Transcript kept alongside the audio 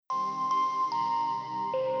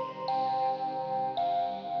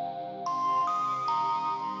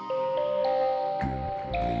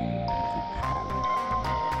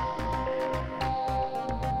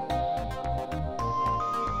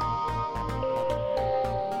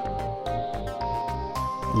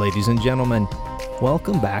Ladies and gentlemen,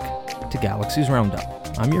 welcome back to Galaxy's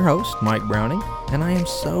Roundup. I'm your host, Mike Browning, and I am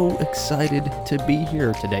so excited to be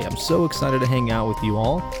here today. I'm so excited to hang out with you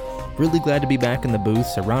all. Really glad to be back in the booth,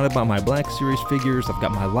 surrounded by my Black Series figures. I've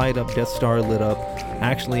got my light up Death Star lit up. I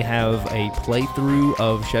actually have a playthrough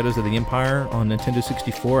of Shadows of the Empire on Nintendo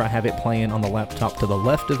 64. I have it playing on the laptop to the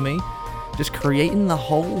left of me. Just creating the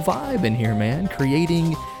whole vibe in here, man.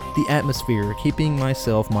 Creating the atmosphere, keeping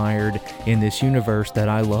myself mired in this universe that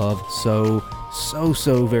I love so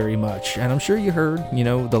very much. And I'm sure you heard,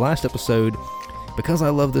 the last episode, because I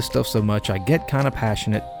love this stuff so much, I get kind of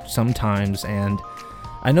passionate sometimes, and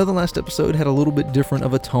I know the last episode had a little bit different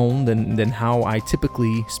of a tone than how I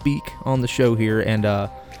typically speak on the show here, and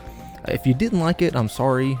if you didn't like it, I'm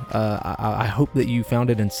sorry. I hope that you found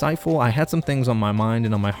it insightful. I had some things on my mind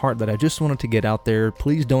and on my heart that I just wanted to get out there.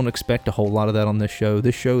 Please don't expect a whole lot of that on this show.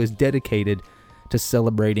 This show is dedicated to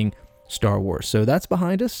celebrating Star Wars. So that's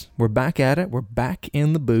behind us. We're back at it. We're back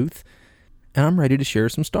in the booth. And I'm ready to share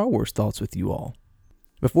some Star Wars thoughts with you all.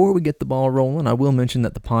 Before we get the ball rolling, I will mention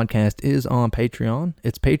that the podcast is on Patreon.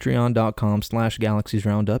 It's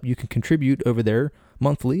patreon.com/galaxiesroundup. You can contribute over there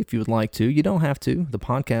monthly if you would like to. You don't have to. The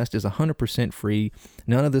podcast is 100% free.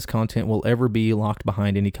 None of this content will ever be locked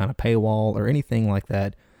behind any kind of paywall or anything like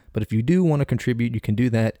that. But if you do want to contribute, you can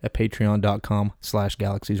do that at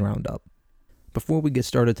patreon.com/galaxiesroundup. Before we get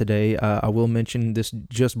started today, I will mention this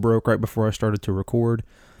just broke right before I started to record.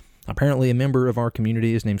 Apparently a member of our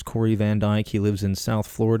community, his name's Corey Van Dyke. He lives in South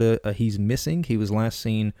Florida. He's missing. He was last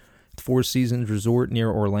seen at Four Seasons Resort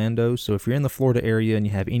near Orlando. So if you're in the Florida area and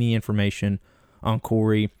you have any information on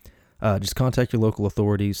Corey, just contact your local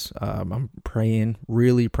authorities. I'm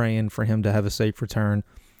really praying for him to have a safe return.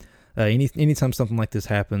 Anytime something like this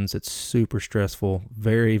happens, it's super stressful.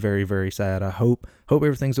 Very, very, very sad. I hope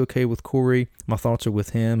everything's okay with Corey. My thoughts are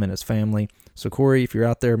with him and his family. So Corey, if you're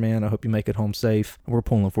out there, man, I hope you make it home safe. We're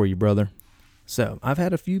pulling for you, brother. So I've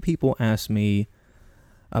had a few people ask me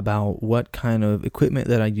about what kind of equipment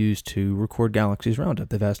that I use to record Galaxy's Roundup.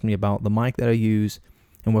 They've asked me about the mic that I use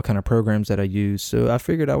and what kind of programs that I use. So I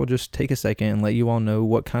figured I would just take a second and let you all know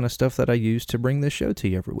what kind of stuff that I use to bring this show to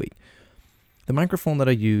you every week. The microphone that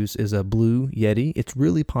I use is a Blue Yeti. It's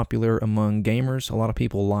really popular among gamers. A lot of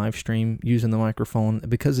people live stream using the microphone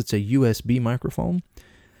because it's a USB microphone.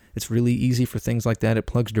 It's really easy for things like that. It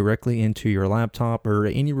plugs directly into your laptop or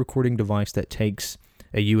any recording device that takes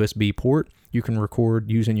a USB port. You can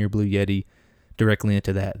record using your Blue Yeti directly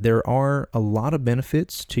into that. There are a lot of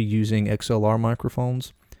benefits to using XLR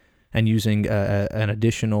microphones and using an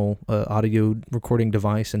additional audio recording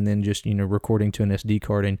device, and then just recording to an SD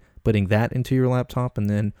card and putting that into your laptop and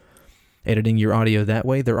then editing your audio that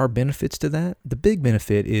way. There are benefits to that. The big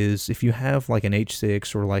benefit is if you have like an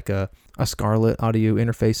H6 or like a Scarlett audio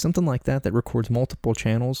interface, something like that records multiple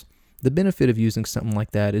channels. The benefit of using something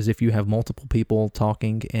like that is if you have multiple people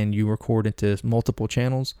talking and you record into multiple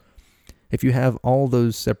channels, if you have all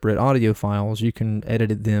those separate audio files, you can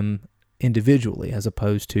edit them individually as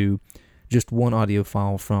opposed to just one audio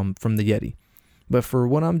file from the Yeti. But for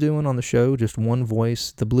what I'm doing on the show, just one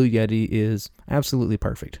voice, the Blue Yeti is absolutely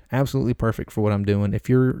perfect. Absolutely perfect for what I'm doing. If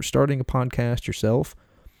you're starting a podcast yourself,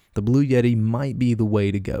 the Blue Yeti might be the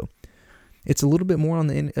way to go. It's a little bit more on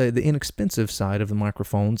the inexpensive side of the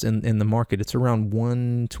microphones in the market. It's around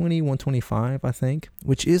 $120, $125, I think,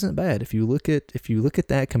 which isn't bad. If you look at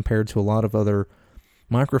that compared to a lot of other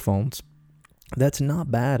microphones, that's not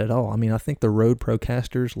bad at all. I mean, I think the Rode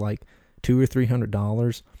Procasters, like $200 or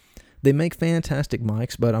 $300. They make fantastic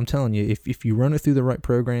mics, but I'm telling you, if you run it through the right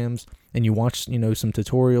programs and you watch, some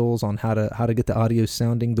tutorials on how to get the audio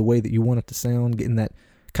sounding the way that you want it to sound, getting that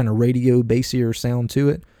kind of radio bassier sound to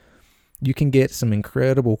it, you can get some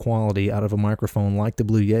incredible quality out of a microphone like the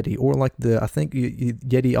Blue Yeti, or like I think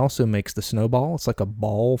Yeti also makes the Snowball. It's like a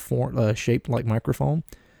ball shaped like microphone.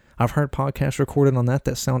 I've heard podcasts recorded on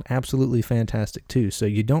that sound absolutely fantastic too. So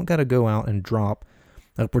you don't got to go out and drop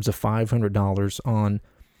upwards of $500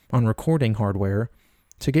 on recording hardware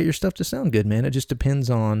to get your stuff to sound good, man. It just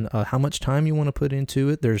depends on how much time you want to put into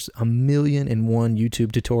it. There's 1,000,001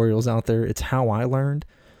 YouTube tutorials out there. It's how I learned.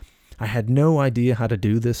 I had no idea how to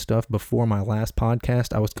do this stuff before my last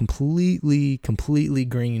podcast. I was completely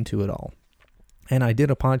green to it all. And I did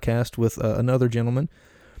a podcast with another gentleman,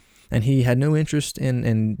 and he had no interest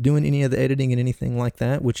in doing any of the editing and anything like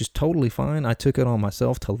that, which is totally fine. I took it on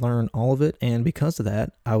myself to learn all of it, and because of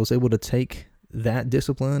that, I was able to take that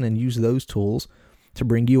discipline and use those tools to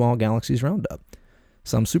bring you all Galaxy's Roundup.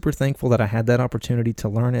 So I'm super thankful that I had that opportunity to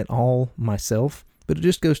learn it all myself, but it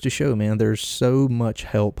just goes to show, man, there's so much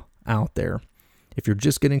help out there. If you're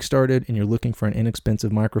just getting started and you're looking for an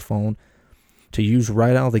inexpensive microphone, to use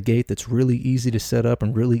right out of the gate that's really easy to set up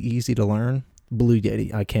and really easy to learn, Blue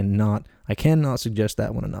Yeti. I cannot suggest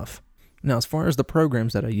that one enough. Now, as far as the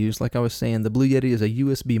programs that I use, like I was saying, the Blue Yeti is a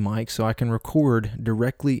USB mic, so I can record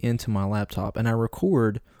directly into my laptop. And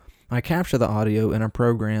I capture the audio in a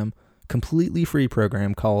program, completely free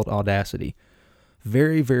program called Audacity.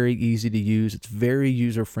 Very, very easy to use. It's very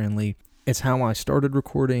user-friendly. It's how I started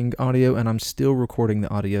recording audio, and I'm still recording the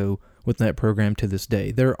audio with that program to this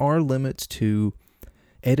day. There are limits to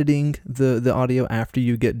editing the audio after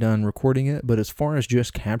you get done recording it, but as far as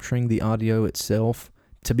just capturing the audio itself,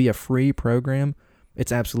 to be a free program,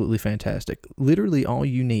 it's absolutely fantastic. Literally all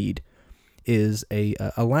you need is a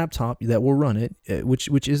laptop that will run it,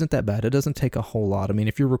 which isn't that bad. It doesn't take a whole lot. I mean,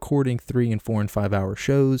 if you're recording 3 and 4 and 5 hour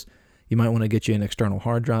shows, you might want to get you an external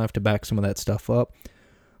hard drive to back some of that stuff up.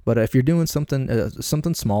 But if you're doing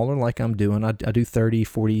something smaller like I'm doing, I do 30,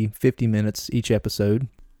 40, 50 minutes each episode,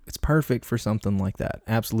 it's perfect for something like that.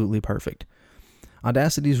 Absolutely perfect.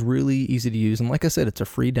 Audacity is really easy to use, and like I said, it's a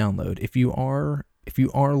free download. If you are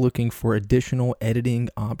looking for additional editing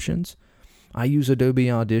options, I use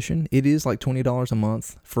Adobe Audition. It is like $20 a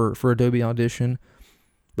month for Adobe Audition,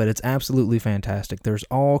 but it's absolutely fantastic. There's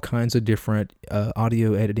all kinds of different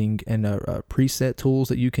audio editing and preset tools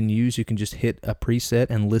that you can use. You can just hit a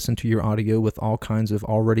preset and listen to your audio with all kinds of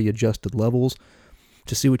already adjusted levels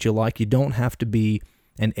to see what you like. You don't have to be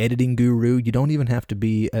an editing guru. You don't even have to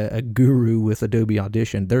be a guru with Adobe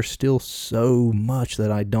Audition. There's still so much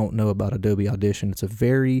that I don't know about Adobe Audition. It's a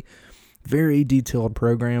very, very detailed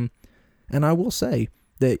program. And I will say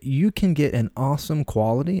that you can get an awesome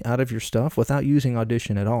quality out of your stuff without using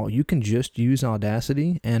Audition at all. You can just use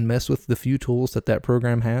Audacity and mess with the few tools that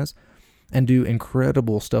program has and do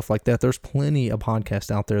incredible stuff like that. There's plenty of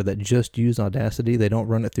podcasts out there that just use Audacity. They don't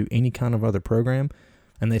run it through any kind of other program,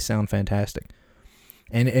 and they sound fantastic.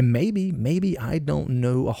 And maybe I don't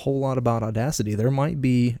know a whole lot about Audacity. There might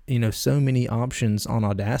be, so many options on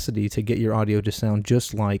Audacity to get your audio to sound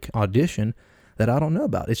just like Audition that I don't know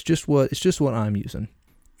about. It's just what I'm using.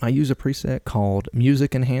 I use a preset called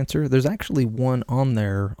Music Enhancer. There's actually one on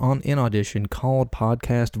there in Audition called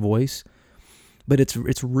Podcast Voice, but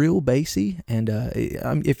it's real bassy, and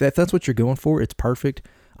if that's what you're going for, it's perfect.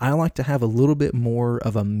 I like to have a little bit more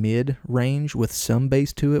of a mid-range with some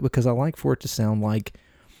bass to it because I like for it to sound like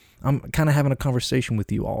I'm kind of having a conversation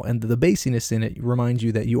with you all. And the bassiness in it reminds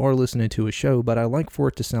you that you are listening to a show, but I like for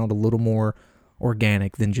it to sound a little more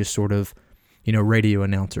organic than just sort of, radio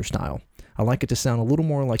announcer style. I like it to sound a little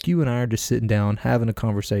more like you and I are just sitting down, having a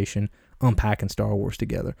conversation, unpacking Star Wars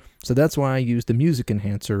together. So that's why I use the Music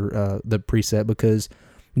Enhancer, the preset, because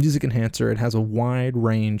Music Enhancer, it has a wide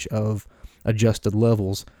range of adjusted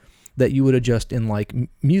levels that you would adjust in like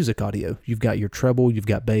music audio. You've got your treble, you've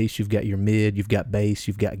got bass, you've got your mid, you've got bass,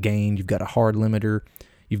 you've got gain, you've got a hard limiter,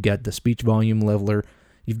 you've got the speech volume leveler,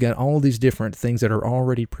 you've got all these different things that are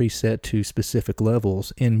already preset to specific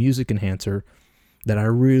levels in Music Enhancer that I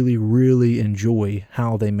really, really enjoy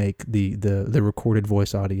how they make the recorded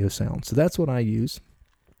voice audio sound. So that's what I use.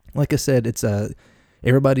 Like I said, it's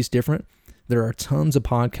everybody's different. There are tons of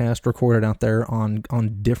podcasts recorded out there on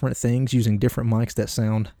different things using different mics that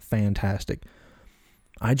sound fantastic.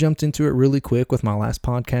 I jumped into it really quick with my last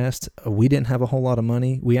podcast. We didn't have a whole lot of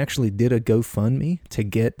money. We actually did a GoFundMe to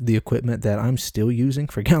get the equipment that I'm still using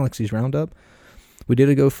for Galaxy's Roundup. We did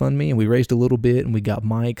a GoFundMe and we raised a little bit and we got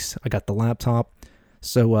mics. I got the laptop.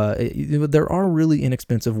 So there are really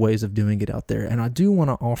inexpensive ways of doing it out there. And I do want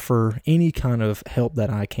to offer any kind of help that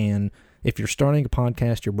I can. If you're starting a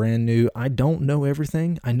podcast, you're brand new, I don't know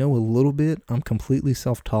everything. I know a little bit. I'm completely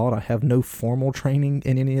self-taught. I have no formal training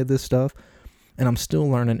in any of this stuff, and I'm still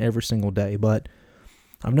learning every single day. But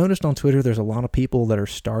I've noticed on Twitter there's a lot of people that are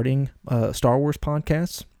starting Star Wars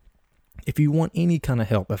podcasts. If you want any kind of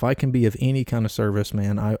help, if I can be of any kind of service,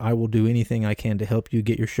 man, I will do anything I can to help you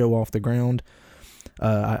get your show off the ground.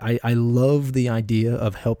 I love the idea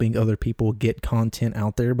of helping other people get content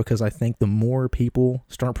out there because I think the more people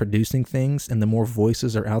start producing things and the more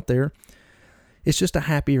voices are out there, it's just a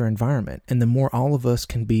happier environment. And the more all of us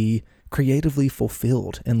can be creatively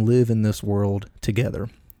fulfilled and live in this world together.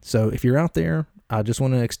 So if you're out there, I just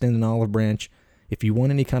want to extend an olive branch. If you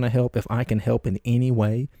want any kind of help, if I can help in any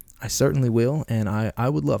way, I certainly will. And I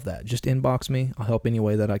would love that. Just inbox me. I'll help any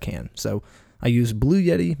way that I can. So I use Blue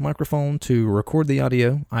Yeti microphone to record the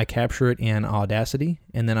audio. I capture it in Audacity,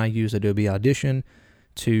 and then I use Adobe Audition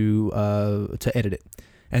to edit it.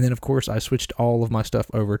 And then, of course, I switched all of my stuff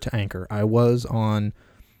over to Anchor. I was on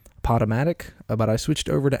Podomatic, but I switched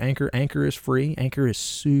over to Anchor. Anchor is free. Anchor is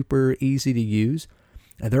super easy to use.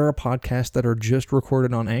 And there are podcasts that are just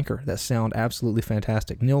recorded on Anchor that sound absolutely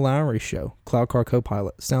fantastic. Neil Lowry's show, Cloud Car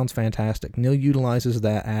Copilot, sounds fantastic. Neil utilizes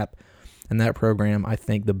that app and that program, I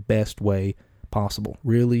think, the best way possible.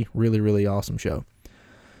 Really, really, really awesome show.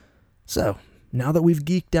 So, now that we've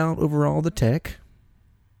geeked out over all the tech,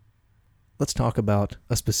 let's talk about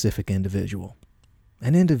a specific individual.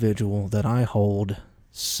 An individual that I hold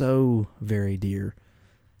so very dear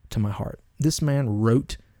to my heart. This man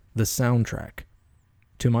wrote the soundtrack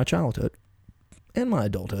to my childhood and my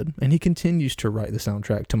adulthood, and he continues to write the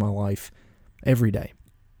soundtrack to my life every day.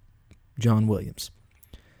 John Williams.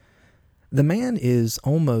 The man is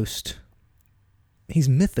he's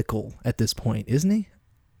mythical at this point, isn't he?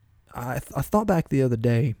 I thought back the other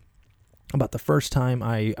day about the first time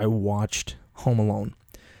I watched Home Alone,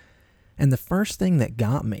 and the first thing that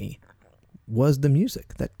got me was the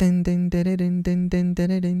music. That din din din din din din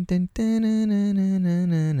din din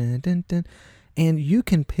din din. And you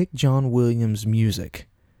can pick John Williams' music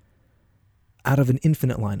out of an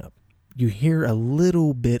infinite lineup. You hear a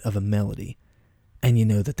little bit of a melody, and you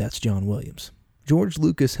know that that's John Williams. George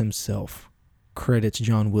Lucas himself credits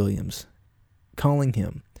John Williams, calling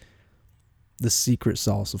him the secret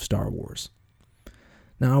sauce of Star Wars.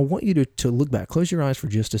 Now, I want you to look back, close your eyes for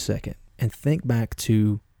just a second, and think back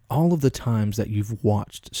to all of the times that you've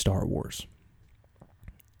watched Star Wars.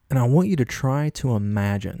 And I want you to try to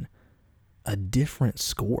imagine a different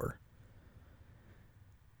score.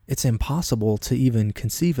 It's impossible to even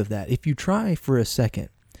conceive of that. If you try for a second.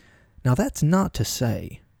 Now, that's not to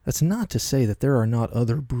say that there are not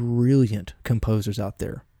other brilliant composers out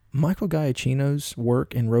there. Michael Giacchino's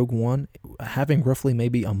work in Rogue One, having roughly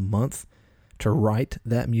maybe a month to write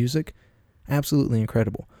that music, absolutely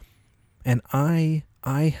incredible. And I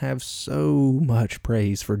have so much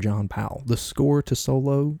praise for John Powell. The score to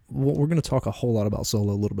Solo, well, we're going to talk a whole lot about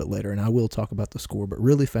Solo a little bit later, and I will talk about the score, but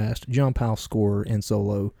really fast, John Powell's score in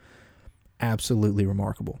Solo, absolutely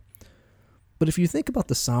remarkable. But if you think about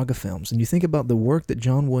the saga films, and you think about the work that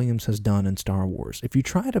John Williams has done in Star Wars, if you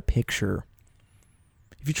try to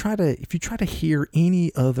hear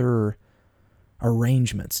any other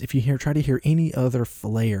arrangements, if you try to hear any other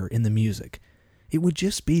flair in the music, it would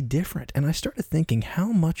just be different. And I started thinking,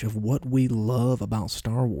 how much of what we love about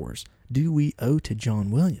Star Wars do we owe to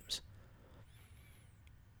John Williams?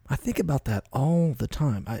 I think about that all the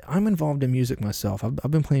time. I'm involved in music myself.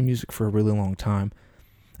 I've been playing music for a really long time,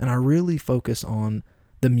 and I really focus on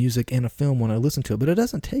the music in a film when I listen to it. But it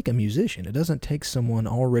doesn't take a musician. It doesn't take someone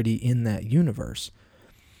already in that universe.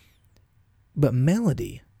 But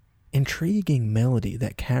melody, intriguing melody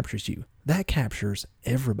that captures you, that captures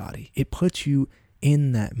everybody. It puts you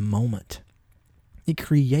in that moment. It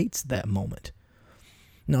creates that moment.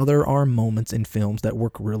 Now, there are moments in films that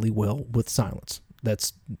work really well with silence.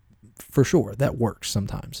 That's for sure. That works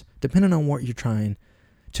sometimes, depending on what you're trying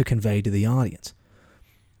to convey to the audience.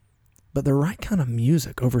 But the right kind of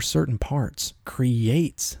music over certain parts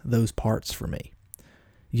creates those parts for me.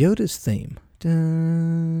 Yoda's theme.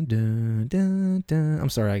 Dun, dun, dun, dun. I'm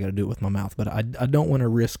sorry, I got to do it with my mouth, but I don't want to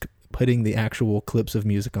risk putting the actual clips of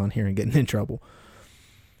music on here and getting in trouble.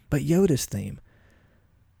 But Yoda's theme,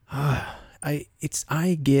 I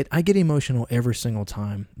get emotional every single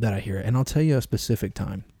time that I hear it, and I'll tell you a specific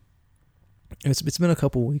time. It's been a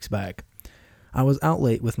couple weeks back. I was out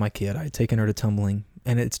late with my kid. I had taken her to tumbling,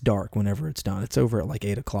 and it's dark whenever it's done. It's over at like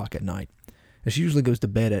 8 o'clock at night. And she usually goes to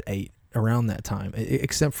bed at 8, around that time,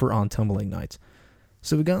 except for on tumbling nights.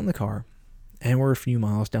 So we got in the car, and we're a few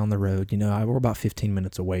miles down the road. We're about 15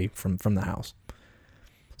 minutes away from the house.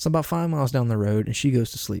 So about 5 miles down the road, and she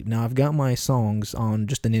goes to sleep. Now, I've got my songs on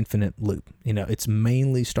just an infinite loop. It's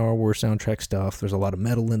mainly Star Wars soundtrack stuff. There's a lot of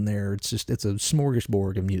metal in there. It's a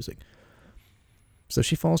smorgasbord of music. So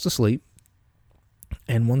she falls to sleep,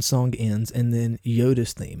 and one song ends, and then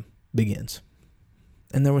Yoda's theme begins.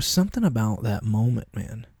 And there was something about that moment,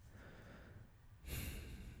 man,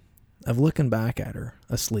 of looking back at her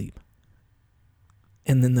asleep.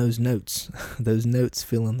 And then those notes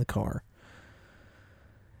fill in the car.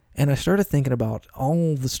 And I started thinking about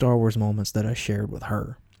all the Star Wars moments that I shared with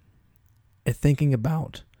her. And thinking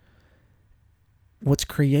about what's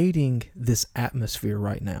creating this atmosphere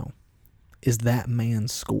right now is that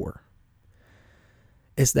man's score.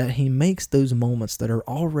 It's that he makes those moments that are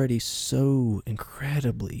already so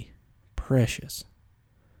incredibly precious.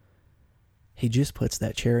 He just puts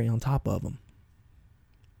that cherry on top of them.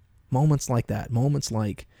 Moments like that. Moments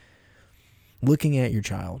like looking at your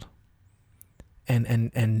child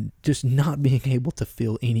and just not being able to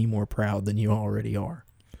feel any more proud than you already are.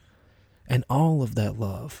 And all of that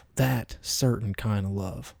love, that certain kind of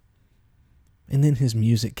love. And then his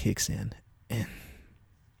music kicks in, and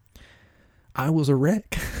I was a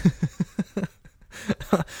wreck.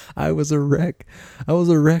 I was a wreck. I was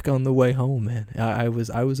a wreck on the way home, man. I was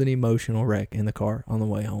an emotional wreck in the car on the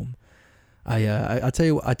way home. I tell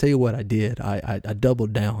you what I did. I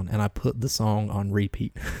doubled down and I put the song on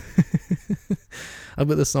repeat. I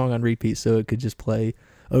put the song on repeat so it could just play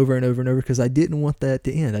over and over and over because I didn't want that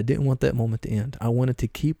to end. I didn't want that moment to end. I wanted to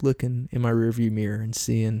keep looking in my rearview mirror and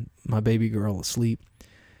seeing my baby girl asleep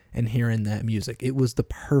and hearing that music. It was the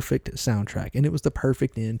perfect soundtrack, and it was the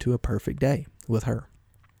perfect end to a perfect day with her.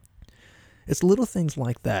 It's little things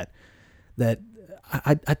like that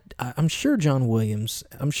I'm sure John Williams,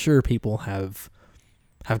 I'm sure people have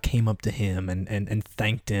came up to him and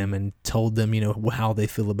thanked him and told them, how they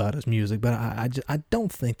feel about his music. But I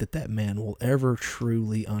don't think that man will ever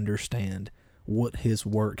truly understand what his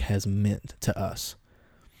work has meant to us.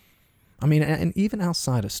 I mean, and even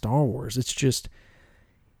outside of Star Wars, it's just,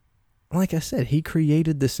 like I said, he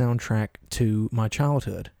created the soundtrack to my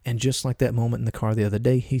childhood. And just like that moment in the car the other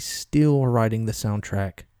day, he's still writing the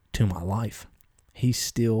soundtrack to my life. He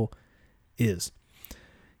still is.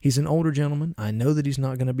 He's an older gentleman. I know that he's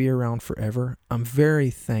not going to be around forever. I'm very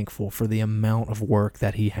thankful for the amount of work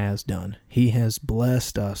that he has done. He has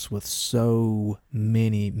blessed us with so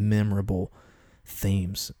many memorable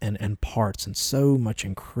themes and parts and so much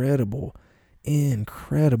incredible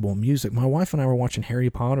music. My wife and I were watching Harry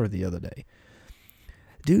Potter the other day.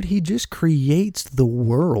 Dude, he just creates the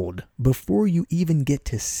world before you even get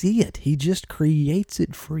to see it. He just creates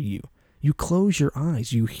it for you. You close your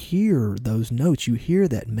eyes, you hear those notes, you hear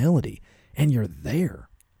that melody, and you're there.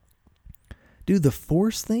 Dude, the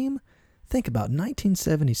Force theme, think about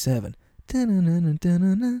 1977.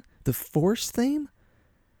 The Force theme?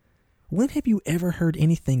 When have you ever heard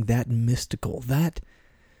anything that mystical, that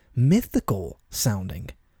mythical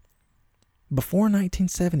sounding? Before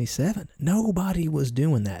 1977, nobody was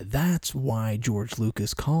doing that. That's why George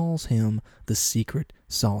Lucas calls him the secret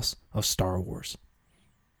sauce of Star Wars.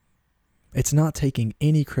 It's not taking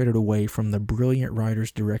any credit away from the brilliant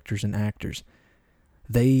writers, directors, and actors.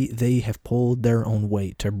 They have pulled their own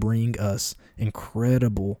weight to bring us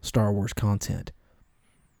incredible Star Wars content.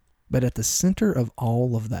 But at the center of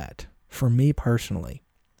all of that, for me personally,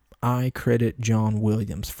 I credit John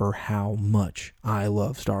Williams for how much I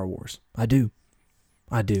love Star Wars. I do.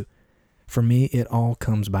 For me, it all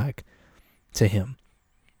comes back to him.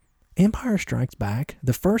 Empire Strikes Back,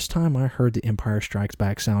 the first time I heard the Empire Strikes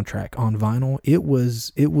Back soundtrack on vinyl, it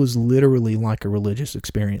was literally like a religious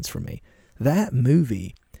experience for me. That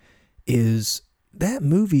movie is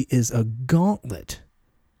a gauntlet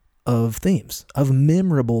of themes, of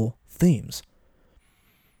memorable themes.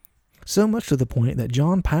 So much to the point that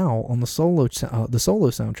John Powell on the solo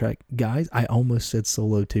soundtrack, guys, I almost said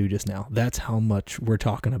Solo 2 just now. That's how much we're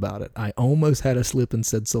talking about it. I almost had a slip and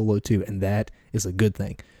said Solo 2, and that is a good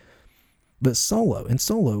thing. But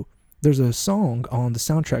Solo, there's a song on the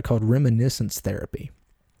soundtrack called Reminiscence Therapy.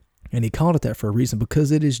 And he called it that for a reason, because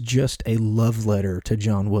it is just a love letter to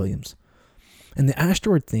John Williams. And the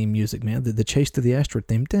asteroid theme music, man, the Chase to the Asteroid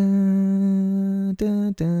theme. Dun,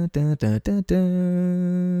 dun, dun, dun, dun, dun,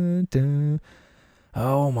 dun, dun.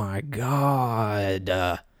 Oh my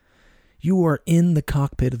God. You are in the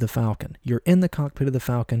cockpit of the Falcon. You're in the cockpit of the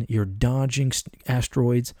Falcon. You're dodging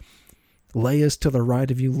asteroids. Leia's to the right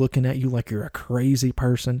of you looking at you like you're a crazy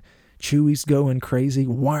person. Chewie's going crazy.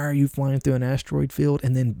 Why are you flying through an asteroid field?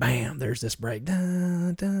 And then bam, there's this break.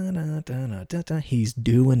 Dun, dun, dun, dun, dun, dun. He's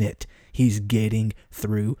doing it. He's getting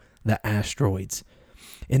through the asteroids.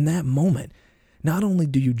 In that moment, not only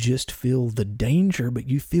do you just feel the danger, but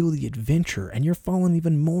you feel the adventure, and you're falling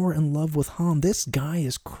even more in love with Han. This guy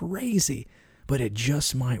is crazy, but it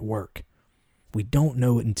just might work. We don't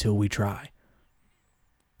know it until we try.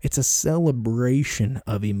 It's a celebration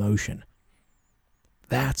of emotion.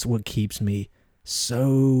 That's what keeps me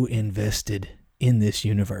so invested in this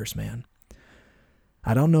universe, man.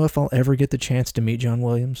 I don't know if I'll ever get the chance to meet John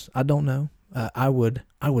Williams. I don't know. I would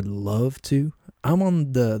love to. I'm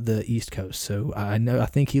on the East Coast, so I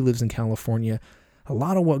think he lives in California. A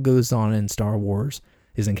lot of what goes on in Star Wars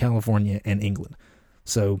is in California and England.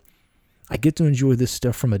 So I get to enjoy this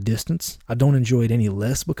stuff from a distance. I don't enjoy it any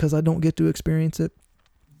less because I don't get to experience it.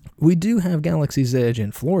 We do have Galaxy's Edge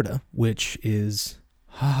in Florida, which is...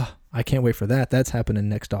 I can't wait for that. That's happening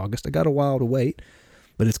next August. I got a while to wait,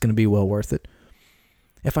 but it's going to be well worth it.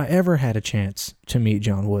 If I ever had a chance to meet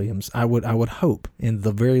John Williams, I would hope in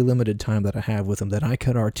the very limited time that I have with him that I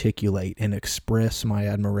could articulate and express my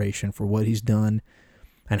admiration for what he's done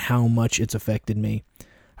and how much it's affected me.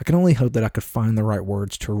 I can only hope that I could find the right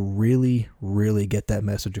words to really, really get that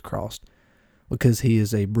message across, because he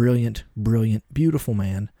is a brilliant, brilliant, beautiful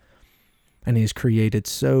man. And he's created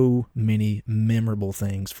so many memorable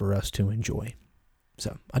things for us to enjoy.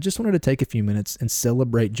 So I just wanted to take a few minutes and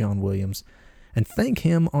celebrate John Williams and thank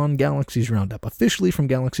him on Galaxy's Roundup. Officially from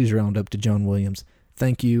Galaxy's Roundup to John Williams.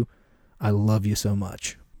 Thank you. I love you so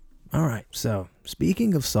much. All right, so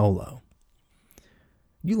speaking of Solo,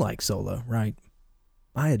 you like Solo, right?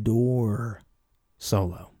 I adore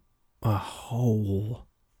Solo a whole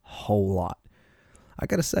lot. I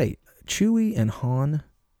gotta say, Chewie and Han,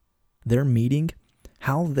 their meeting,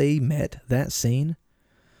 how they met, that scene,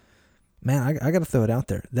 man, I gotta throw it out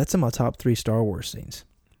there. That's in my top 3 Star Wars scenes.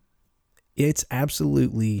 It's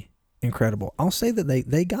absolutely incredible. I'll say that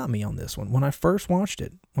they got me on this one. When I first watched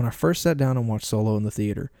it, when I first sat down and watched Solo in the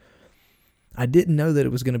theater, I didn't know that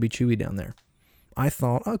it was going to be Chewie down there. I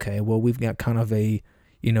thought, okay, well, we've got kind of a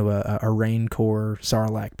Rancor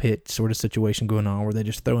Sarlacc pit sort of situation going on where they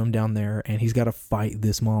just throw him down there and he's got to fight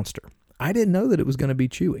this monster. I didn't know that it was going to be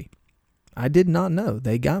Chewie. I did not know.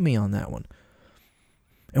 They got me on that one.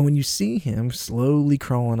 And when you see him slowly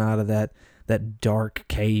crawling out of that dark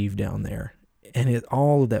cave down there, and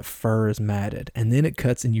all of that fur is matted, and then it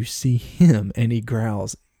cuts and you see him and he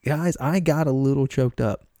growls. Guys, I got a little choked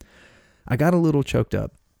up. I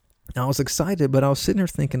was excited, but I was sitting there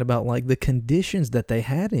thinking about like the conditions that they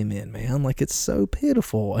had him in, man. Like, it's so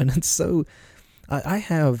pitiful, and it's so. I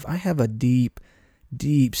have a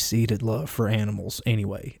deep-seated love for animals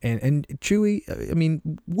anyway, and Chewie. I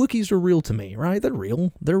mean, Wookiees are real to me, right? They're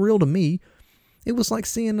real to me. It was like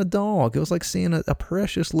seeing a dog. It was like seeing a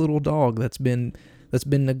precious little dog that's been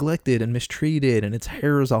neglected and mistreated, and its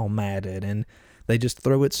hair is all matted, and they just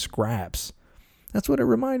throw it scraps. That's what it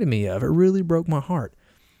reminded me of. It really broke my heart.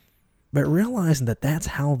 But realizing that that's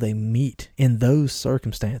how they meet in those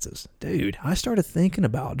circumstances, dude,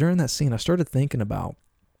 during that scene, I started thinking about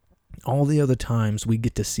all the other times we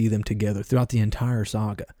get to see them together throughout the entire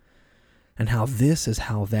saga, and how this is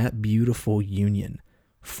how that beautiful union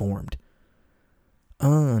formed.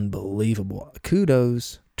 Unbelievable.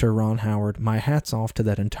 Kudos to Ron Howard. My hat's off to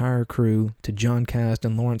that entire crew, to John Cast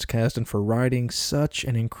and Lawrence Kasdan for writing such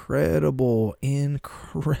an incredible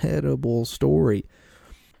story.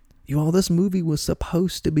 You all, this movie was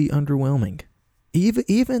supposed to be underwhelming.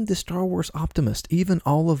 Even the Star Wars optimist, even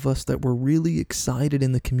all of us that were really excited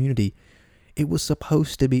in the community, it was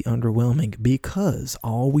supposed to be underwhelming because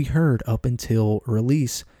all we heard up until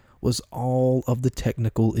release was all of the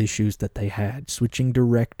technical issues that they had, switching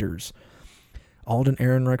directors, Alden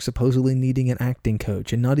Ehrenreich supposedly needing an acting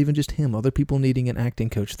coach, and not even just him, other people needing an acting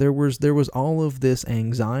coach. There was all of this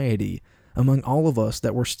anxiety among all of us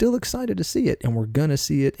that were still excited to see it, and we're going to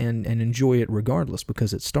see it and enjoy it regardless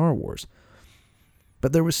because it's Star Wars.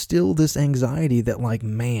 But there was still this anxiety that, like,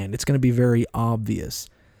 man, it's going to be very obvious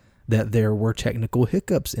that there were technical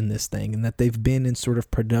hiccups in this thing and that they've been in sort of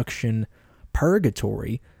production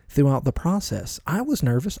purgatory throughout the process. I was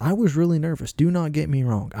nervous. I was really nervous. Do not get me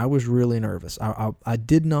wrong. I was really nervous. I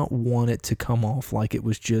did not want it to come off like it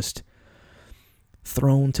was just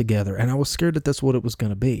thrown together, and I was scared that that's what it was going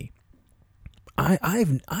to be.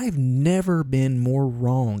 I've never been more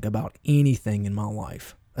wrong about anything in my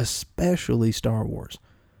life, especially Star Wars.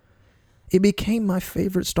 It became my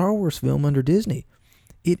favorite Star Wars film under Disney.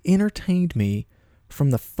 It entertained me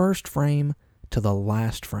from the first frame to the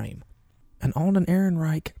last frame. And Alden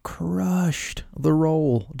Ehrenreich crushed the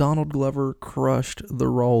role. Donald Glover crushed the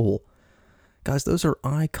role. Guys, those are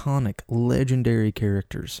iconic, legendary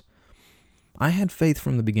characters. I had faith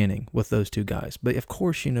from the beginning with those two guys. But of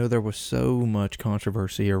course, there was so much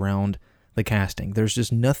controversy around the casting. There's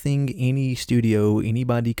just nothing any studio,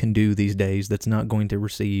 anybody can do these days that's not going to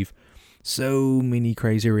receive so many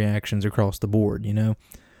crazy reactions across the board,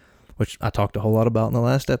 which I talked a whole lot about in the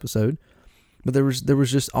last episode. But there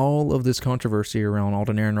was just all of this controversy around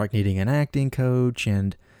Alden Ehrenreich needing an acting coach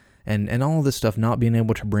and all this stuff, not being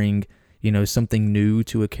able to bring, something new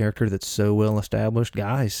to a character that's so well established.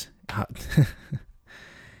 Guys,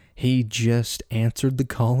 he just answered the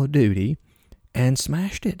call of duty and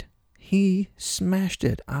smashed it. He smashed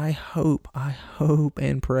it. I hope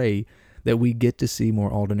and pray that we get to see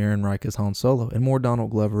more Alden Ehrenreich as Han Solo and more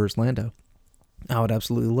Donald Glover as Lando. I would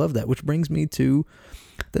absolutely love that, which brings me to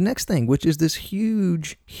the next thing, which is this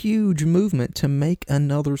huge movement to make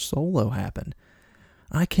another Solo happen.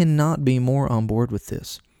 I cannot be more on board with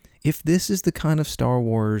this. If this is the kind of Star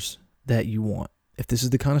Wars that you want, if this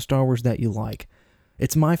is the kind of Star Wars that you like,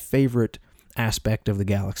 it's my favorite aspect of the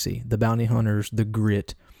galaxy, the bounty hunters, the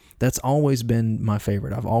grit. That's always been my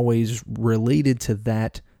favorite. I've always related to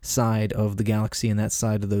that side of the galaxy and that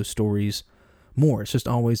side of those stories more. It's just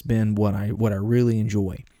always been what I really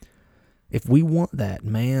enjoy. If we want that,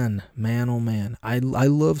 man, oh man, I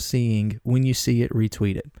love seeing when you see it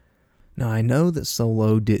retweeted. Now, I know that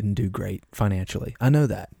Solo didn't do great financially. I know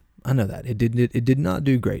that. It did not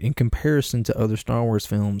do great. In comparison to other Star Wars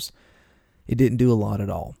films, it didn't do a lot at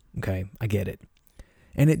all. Okay, I get it.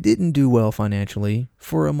 And it didn't do well financially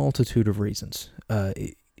for a multitude of reasons.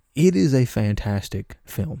 It is a fantastic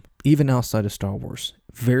film, even outside of Star Wars.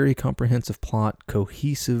 Very comprehensive plot,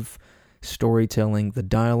 cohesive storytelling. The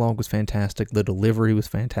dialogue was fantastic. The delivery was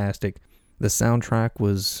fantastic. The soundtrack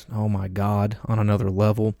was, oh my God, on another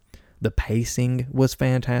level. The pacing was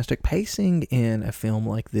fantastic. Pacing in a film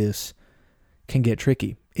like this can get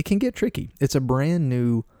tricky. It can get tricky. It's a brand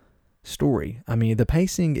new story. I mean, the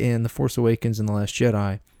pacing in The Force Awakens and The Last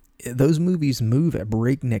Jedi, those movies move at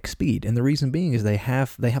breakneck speed. And the reason being is they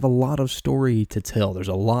have a lot of story to tell. There's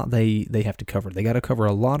a lot they have to cover. They got to cover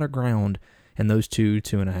a lot of ground in those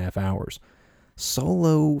 2.5 hours.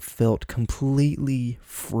 Solo felt completely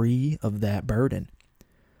free of that burden.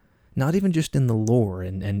 Not even just in the lore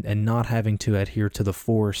and not having to adhere to the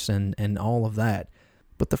Force and all of that,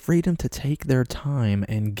 but the freedom to take their time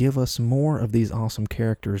and give us more of these awesome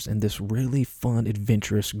characters in this really fun,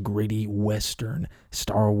 adventurous, gritty, Western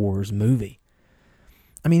Star Wars movie.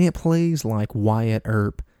 I mean, it plays like Wyatt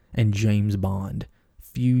Earp and James Bond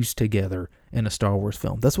fused together in a Star Wars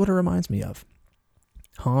film. That's what it reminds me of.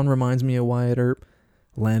 Han reminds me of Wyatt Earp.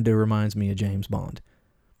 Lando reminds me of James Bond.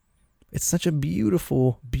 It's such a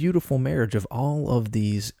beautiful, beautiful marriage of all of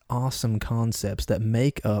these awesome concepts that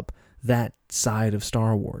make up that side of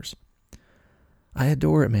Star Wars. I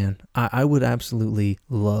adore it, man. I would absolutely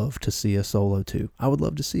love to see a Solo 2. I would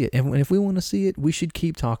love to see it. And if we want to see it, we should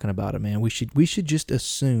keep talking about it, man. We should just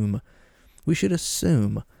assume,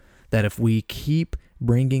 that if we keep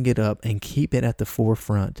bringing it up and keep it at the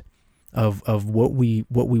forefront of what we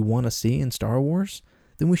want to see in Star Wars,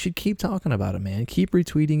 then we should keep talking about it, man. Keep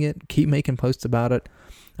retweeting it. Keep making posts about it.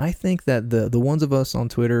 I think that the ones of us on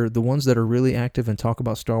Twitter, the ones that are really active and talk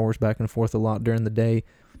about Star Wars back and forth a lot during the day,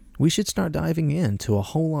 we should start diving into a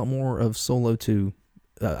whole lot more of Solo 2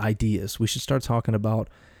 ideas. We should start talking about,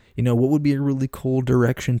 what would be a really cool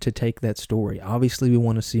direction to take that story. Obviously, we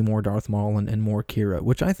want to see more Darth Maul and more Kira,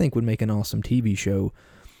 which I think would make an awesome TV show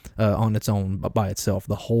on its own, by itself.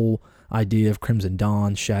 The whole idea of Crimson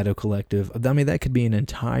Dawn, Shadow Collective, I mean, that could be an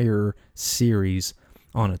entire series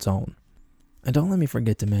on its own. And don't let me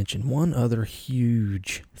forget to mention one other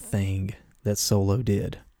huge thing that Solo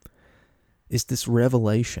did is this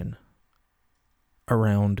revelation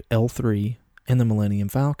around L3 and the Millennium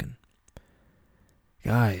Falcon.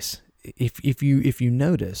 Guys, if you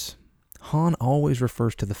notice, Han always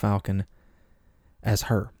refers to the Falcon as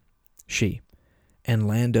her, she, and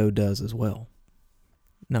Lando does as well.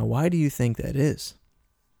 Now, why do you think that is?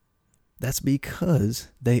 That's because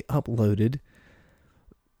they uploaded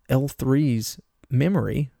L3's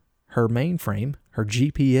memory, her mainframe, her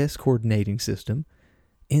GPS coordinating system,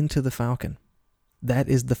 into the Falcon. That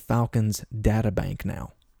is the Falcon's data bank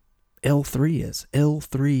now. L3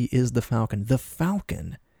 is the Falcon. The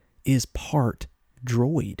Falcon is part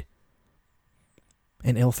droid.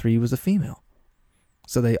 And L3 was a female.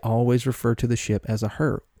 So they always refer to the ship as a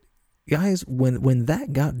her. Guys, when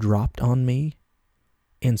that got dropped on me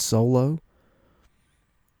in Solo,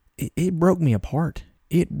 it broke me apart.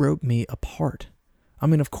 It broke me apart. I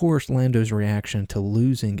mean, of course, Lando's reaction to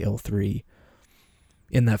losing L3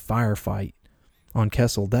 in that firefight on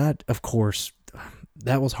Kessel, that, of course,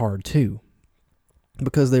 that was hard too,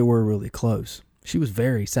 because they were really close. She was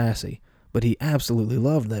very sassy, but he absolutely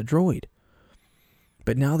loved that droid.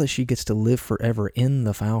 But now that she gets to live forever in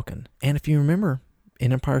the Falcon, and if you remember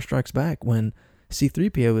in Empire Strikes Back, when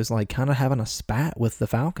C-3PO is like kind of having a spat with the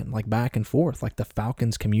Falcon, like back and forth, like the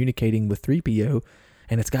Falcon's communicating with 3PO,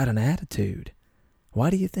 and it's got an attitude. Why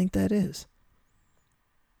do you think that is?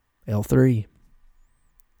 L3.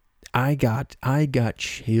 I got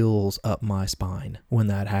chills up my spine when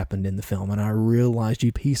that happened in the film, and I realized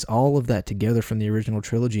you piece all of that together from the original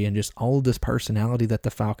trilogy and just all of this personality that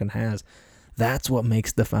the Falcon has. That's what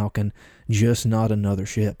makes the Falcon just not another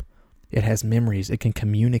ship. It has memories. It can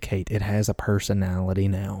communicate. It has a personality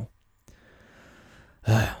now.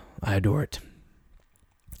 I adore it.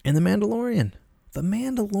 And The Mandalorian. The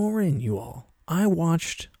Mandalorian, you all. I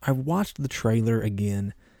watched the trailer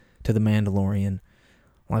again to The Mandalorian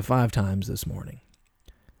like 5 times this morning.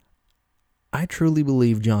 I truly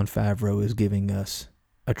believe Jon Favreau is giving us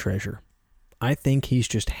a treasure. I think he's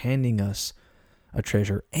just handing us a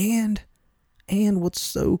treasure. And what's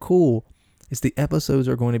so cool is the episodes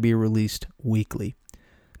are going to be released weekly.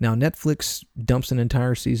 Now, Netflix dumps an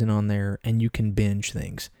entire season on there, and you can binge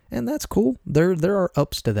things. and that's cool. There are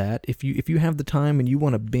ups to that. If you have the time and you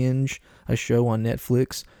want to binge a show on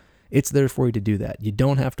Netflix, it's there for you to do that. You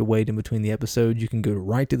don't have to wait in between the episodes. You can go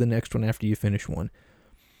right to the next one after you finish one.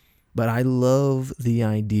 But I love the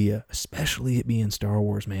idea, especially it being Star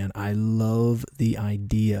Wars, man. I love the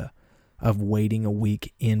idea of waiting a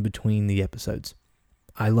week in between the episodes.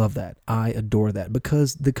 I love that. I adore that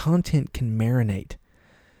because the content can marinate.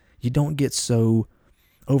 You don't get so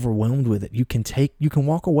overwhelmed with it. You can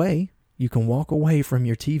walk away. You can walk away from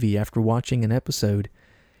your TV after watching an episode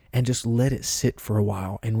and just let it sit for a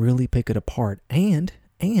while and really pick it apart. And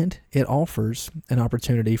it offers an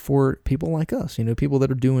opportunity for people like us, people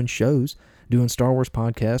that are doing shows, doing Star Wars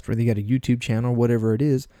podcasts, whether you got a YouTube channel, whatever it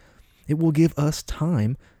is. It will give us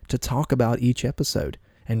time to talk about each episode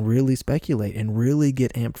and really speculate and really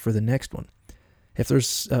get amped for the next one. If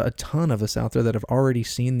there's a ton of us out there that have already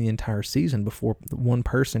seen the entire season before one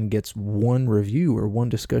person gets one review or one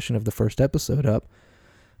discussion of the first episode up,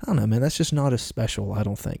 I don't know, man, that's just not as special, I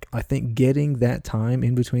don't think. I think getting that time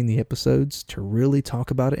in between the episodes to really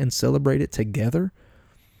talk about it and celebrate it together,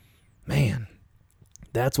 man,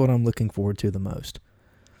 that's what I'm looking forward to the most.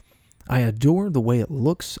 I adore the way it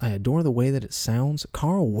looks. I adore the way that it sounds.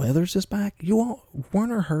 Carl Weathers is back.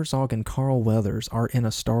 Werner Herzog and Carl Weathers are in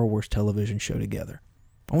a Star Wars television show together.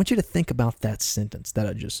 I want you to think about that sentence that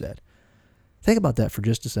I just said. Think about that for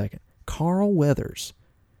just a second. Carl Weathers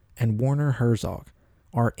and Werner Herzog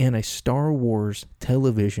are in a Star Wars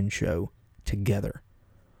television show together.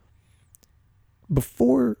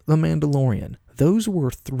 Before The Mandalorian, those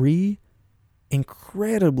were three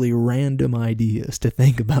incredibly random ideas to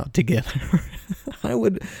think about together.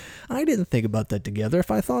 I didn't think about that together. If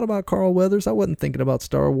I thought about Carl Weathers, I wasn't thinking about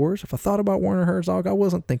Star Wars. If I thought about Werner Herzog, I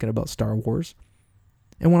wasn't thinking about Star Wars.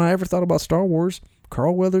 And when I ever thought about Star Wars,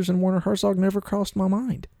 Carl Weathers and Werner Herzog never crossed my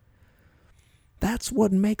mind. That's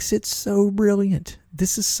what makes it so brilliant.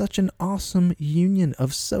 This is such an awesome union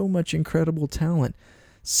of so much incredible talent,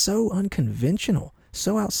 so unconventional,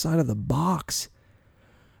 so outside of the box.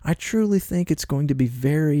 I truly think it's going to be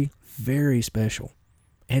very, very special.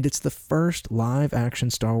 And it's the first live-action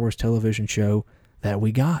Star Wars television show that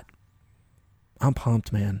we got. I'm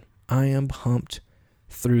pumped, man. I am pumped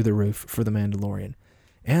through the roof for The Mandalorian.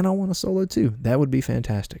 And I want a Solo too. That would be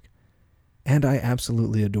fantastic. And I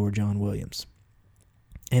absolutely adore John Williams.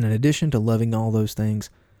 And in addition to loving all those things,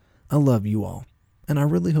 I love you all. And I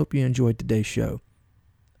really hope you enjoyed today's show.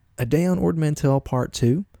 A Day on Ord Mantell Part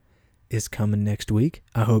 2 is coming next week.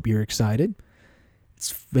 I hope you're excited.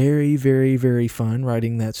 It's very, very, very fun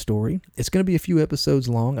writing that story. It's going to be a few episodes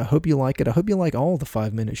long. I hope you like it. I hope you like all the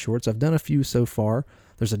 5-minute shorts. I've done a few so far.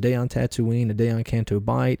 There's A Day on Tatooine, A Day on Canto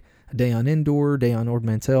Bight, A Day on Endor, A Day on Ord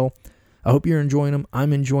Mantell. I hope you're enjoying them.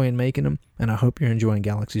 I'm enjoying making them, and I hope you're enjoying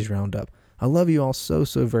Galaxy's Roundup. I love you all so,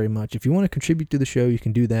 so very much. If you want to contribute to the show, you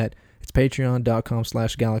can do that. It's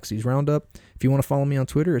patreon.com/galaxiesroundup. If you want to follow me on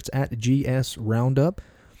Twitter, it's @GSRoundup.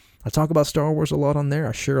 I talk about Star Wars a lot on there.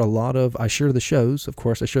 I share the shows. Of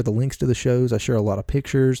course, I share the links to the shows. I share a lot of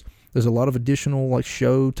pictures. There's a lot of additional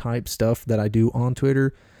show type stuff that I do on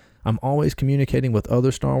Twitter. I'm always communicating with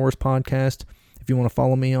other Star Wars podcasts. If you want to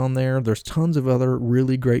follow me on there, there's tons of other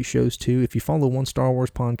really great shows too. If you follow one Star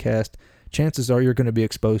Wars podcast, chances are you're going to be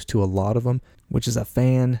exposed to a lot of them, which is a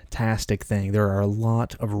fantastic thing. There are a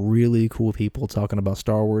lot of really cool people talking about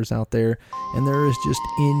Star Wars out there, and there is just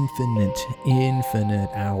infinite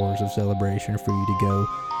hours of celebration for you to go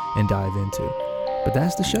and dive into. But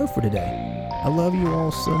that's the show for today. I love you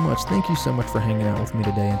all so much. Thank you so much for hanging out with me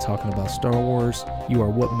today and talking about Star Wars. You are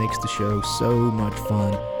what makes the show so much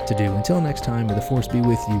fun to do. Until next time, may the Force be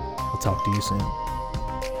with you. I'll talk to you soon.